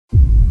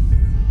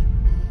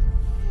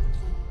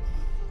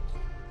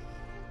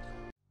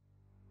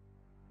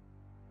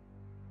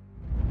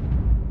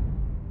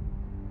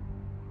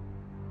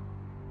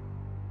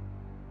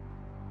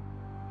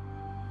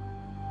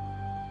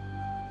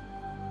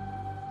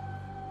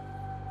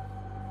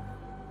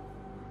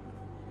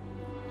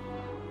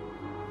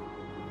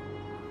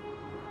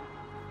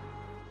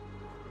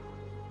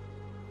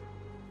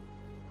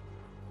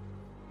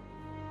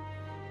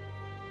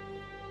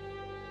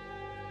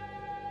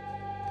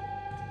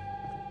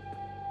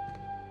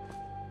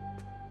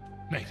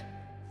Nate,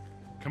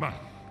 come on.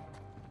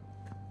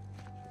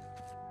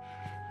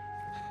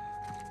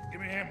 Give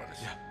me a hand with this.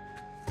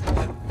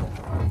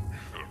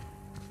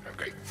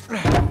 Okay.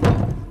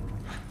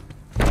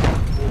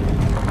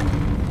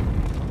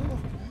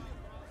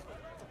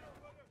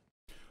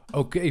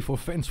 Oké, voor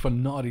fans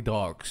van Naughty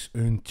Dog's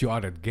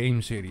Uncharted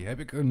game serie heb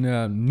ik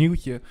een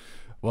nieuwtje.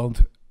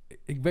 Want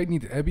ik weet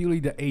niet, hebben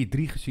jullie de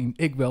E3 gezien?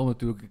 Ik wel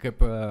natuurlijk. Ik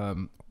heb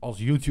als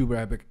YouTuber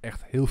heb ik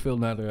echt heel veel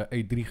naar de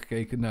E3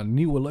 gekeken. Naar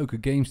nieuwe leuke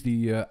games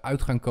die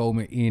uit gaan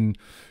komen in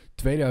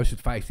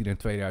 2015 en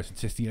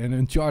 2016. En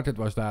Uncharted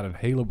was daar een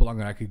hele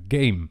belangrijke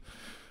game.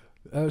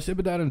 Ze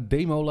hebben daar een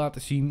demo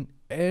laten zien.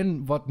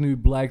 En wat nu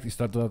blijkt is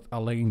dat dat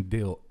alleen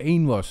deel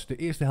 1 was. De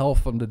eerste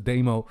helft van de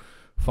demo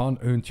van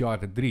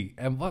Uncharted 3.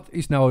 En wat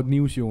is nou het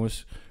nieuws,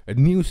 jongens? Het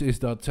nieuws is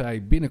dat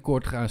zij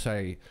binnenkort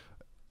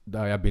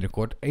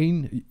binnenkort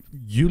 1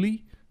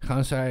 juli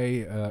gaan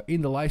zij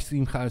in de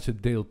livestream gaan ze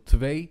deel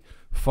 2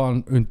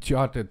 van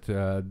Uncharted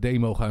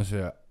demo gaan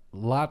ze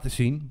laten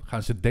zien.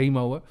 Gaan ze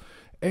demoen.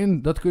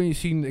 En dat kun je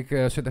zien, ik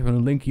zet even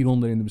een link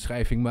hieronder in de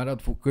beschrijving, maar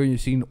dat kun je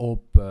zien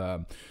op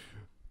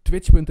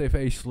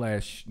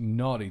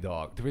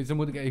twitch.tv/naughtydog. Dan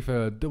moet ik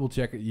even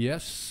dubbelchecken.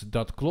 Yes,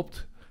 dat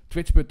klopt.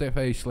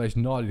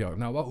 Twitch.tv/naughtydog.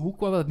 Nou, hoe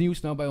kwam dat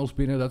nieuws nou bij ons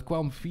binnen? Dat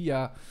kwam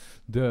via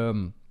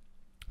de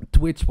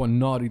Twitch van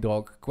Naughty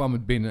Dog kwam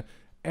het binnen.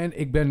 En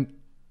ik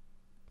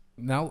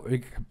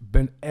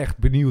ben echt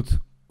benieuwd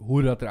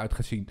hoe dat eruit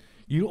gaat zien.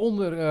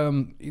 Hieronder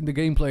in de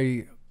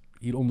gameplay,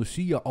 hieronder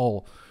zie je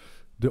al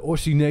de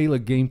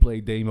originele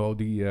gameplay demo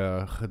die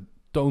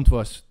getoond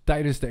was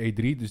tijdens de E3.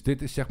 Dus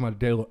dit is zeg maar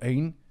deel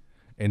 1.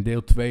 En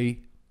deel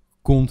 2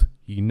 komt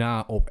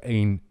hierna op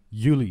 1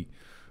 juli.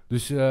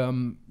 Dus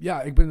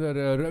ik ben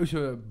er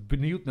reuze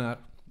benieuwd naar.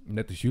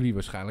 Net als jullie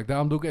waarschijnlijk.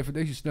 Daarom doe ik even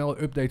deze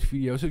snelle update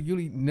video. Zodat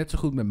jullie net zo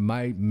goed met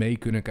mij mee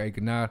kunnen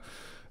kijken naar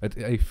het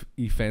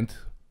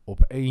event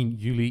op 1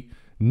 juli.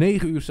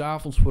 9 uur 's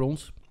avonds voor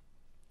ons.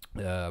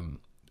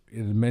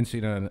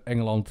 Mensen in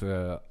Engeland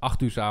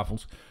 8 uur 's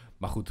avonds.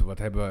 Maar goed, wat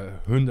hebben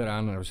hun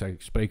eraan? Zij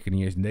spreken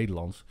niet eens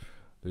Nederlands.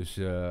 Dus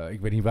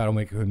ik weet niet waarom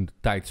ik hun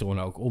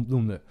tijdzone ook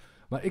opnoemde.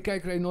 Maar ik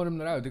kijk er enorm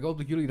naar uit. Ik hoop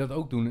dat jullie dat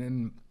ook doen.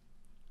 En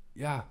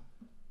ja,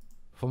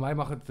 voor mij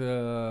mag het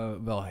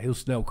wel heel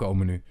snel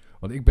komen nu.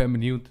 Want ik ben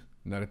benieuwd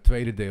naar het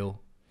tweede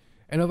deel.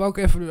 En dan wou ik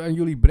even aan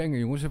jullie brengen,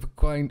 jongens. Even een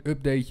klein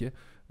updateje.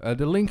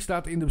 De link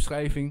staat in de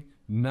beschrijving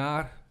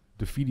naar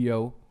de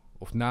video.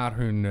 Of naar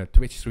hun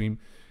Twitch stream.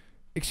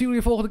 Ik zie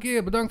jullie de volgende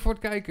keer. Bedankt voor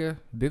het kijken.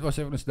 Dit was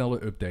even een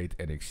snelle update.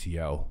 En ik zie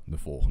jou de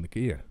volgende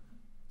keer.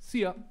 Zie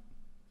ya.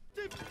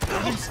 Be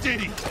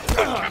steady.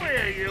 Come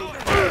here, you.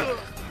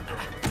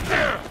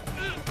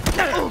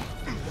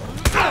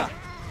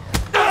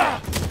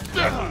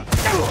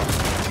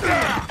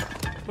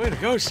 Way to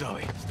go,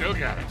 Sully. Still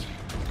got it.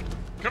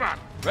 Come on.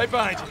 Right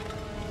behind you.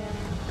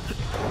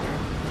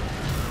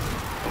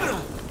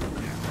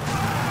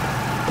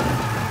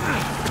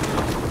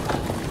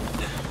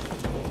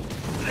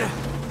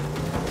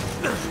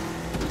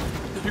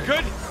 You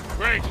good?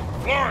 Great.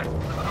 Floor it.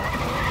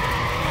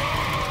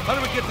 How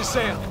do we get the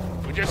sail?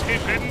 We just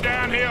keep heading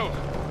downhill.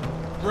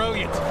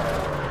 Brilliant.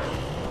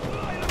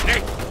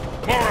 Nick,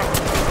 more of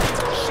them.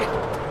 Shit.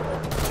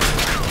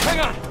 Hang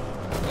on.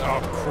 Oh,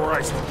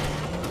 Christ.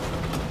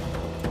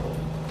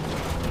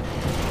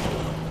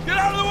 Get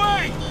out of the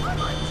way!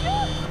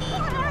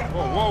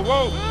 Whoa, whoa,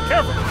 whoa.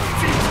 Careful.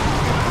 Jeez.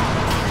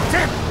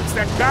 Damn, it's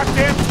that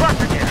goddamn truck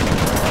again.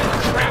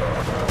 Crap.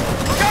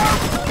 Go!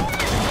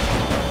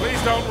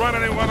 Please don't run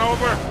anyone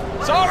over.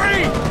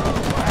 Sorry!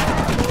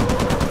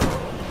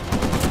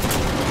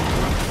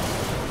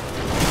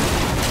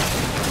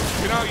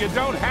 You know, you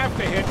don't have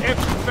to hit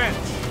every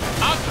fence.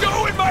 I'm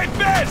doing my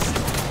best!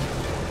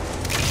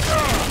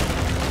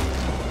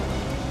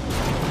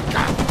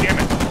 God damn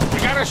it. We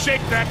gotta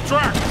shake that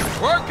truck.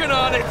 Working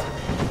on it!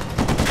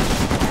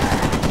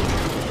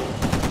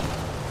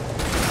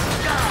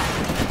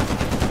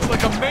 It's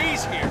like a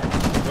maze here.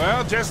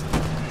 Well, just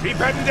keep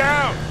heading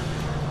down.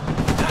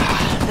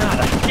 Not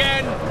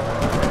again!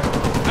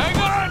 Hang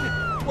on!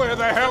 Where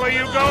the hell are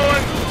you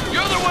going?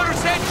 You're the one who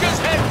said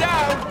just head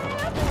down!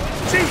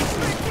 Jesus!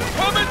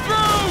 Coming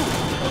through!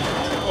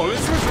 Oh,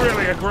 this was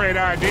really a great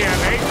idea,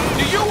 Nate.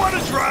 Do you want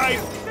to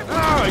drive?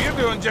 Oh, you're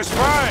doing just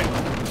fine.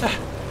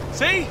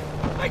 See?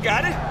 I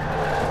got it.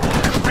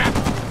 Crap!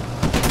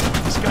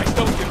 These guys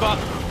don't give up.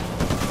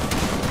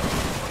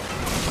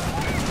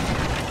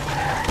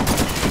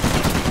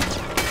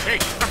 Hey,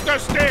 up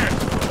those stairs.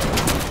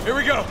 Here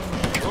we go.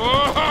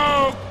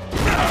 Whoa!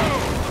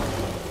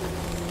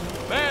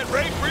 Man,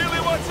 Rafe really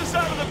wants us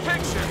out of the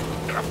picture.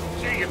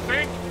 Gee, you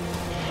think?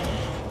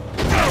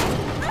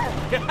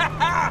 I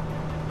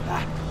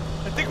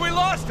think we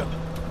lost him.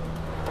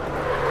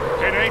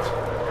 Hey, Nate,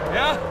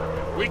 Yeah?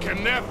 we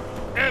can never,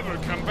 ever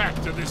come back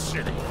to this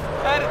city.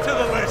 Add it to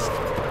the list.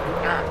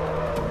 Ah.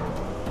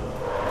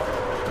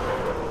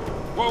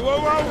 Whoa, whoa,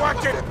 whoa,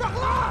 watch it!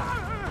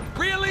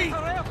 Really?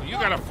 You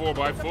got a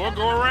 4x4,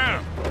 go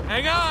around.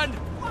 Hang on.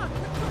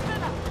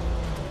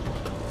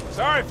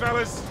 Sorry,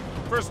 fellas.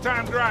 First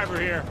time driver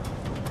here.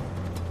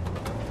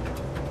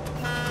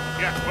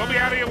 Yeah, we'll be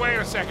out of your way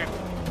in a second.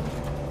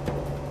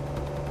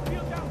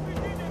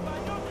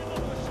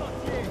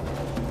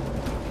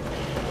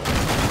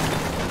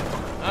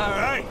 All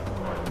right.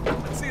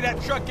 Let's see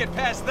that truck get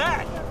past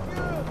that.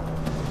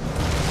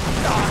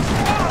 Oh,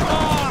 come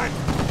on!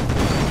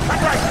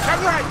 Come right,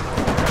 come right!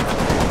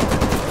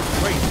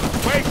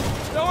 Wait.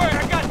 Don't worry,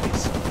 I got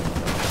this.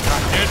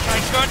 I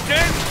got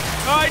this!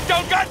 I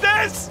don't got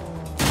this!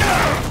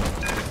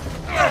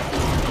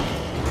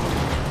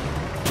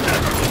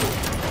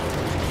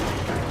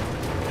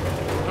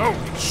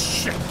 Holy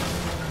shit!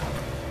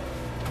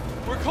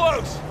 We're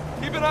close.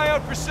 Keep an eye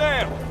out for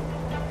Sam.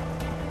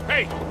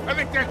 Hey, I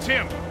think that's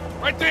him.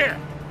 Right there.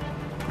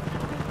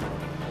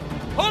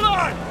 Hold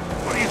on!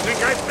 What do you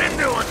think I've been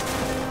doing?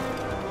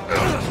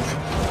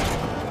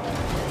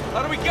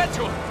 How do we get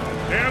to him?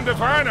 Damned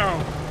if I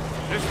know.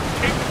 Just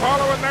keep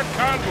following that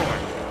convoy.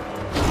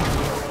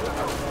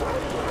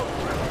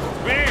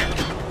 Meer,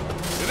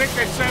 you think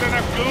they sent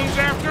enough goons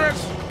after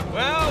us?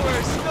 Well,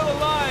 we're still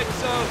alive,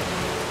 so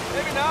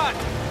maybe not.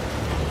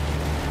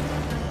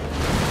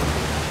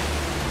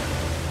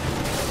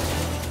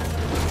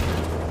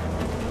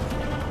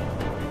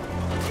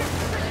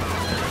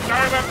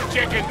 Sorry about the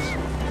chickens.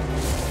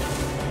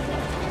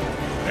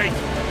 Hey,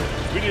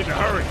 we need to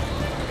hurry.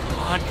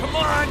 Come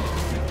on!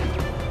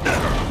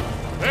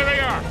 There they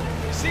are.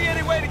 See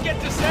any way to get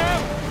to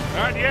Sam?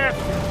 Not yet.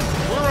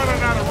 We're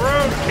running out of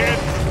road, kid.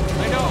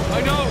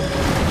 I know.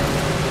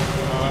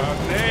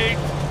 Nate.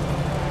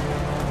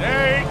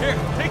 Nate. Here,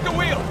 take the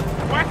wheel.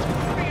 What?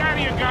 Are you out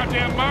of your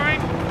goddamn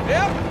mind?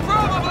 Yep,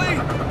 probably.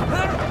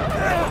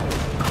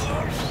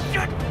 Oh,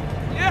 shit.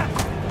 Yeah.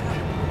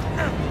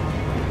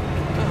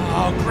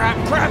 Oh, crap.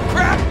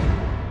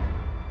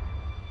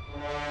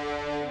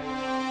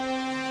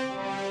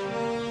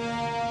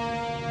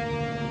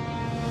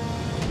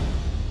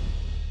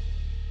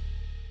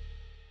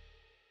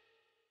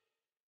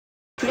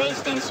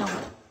 PlayStation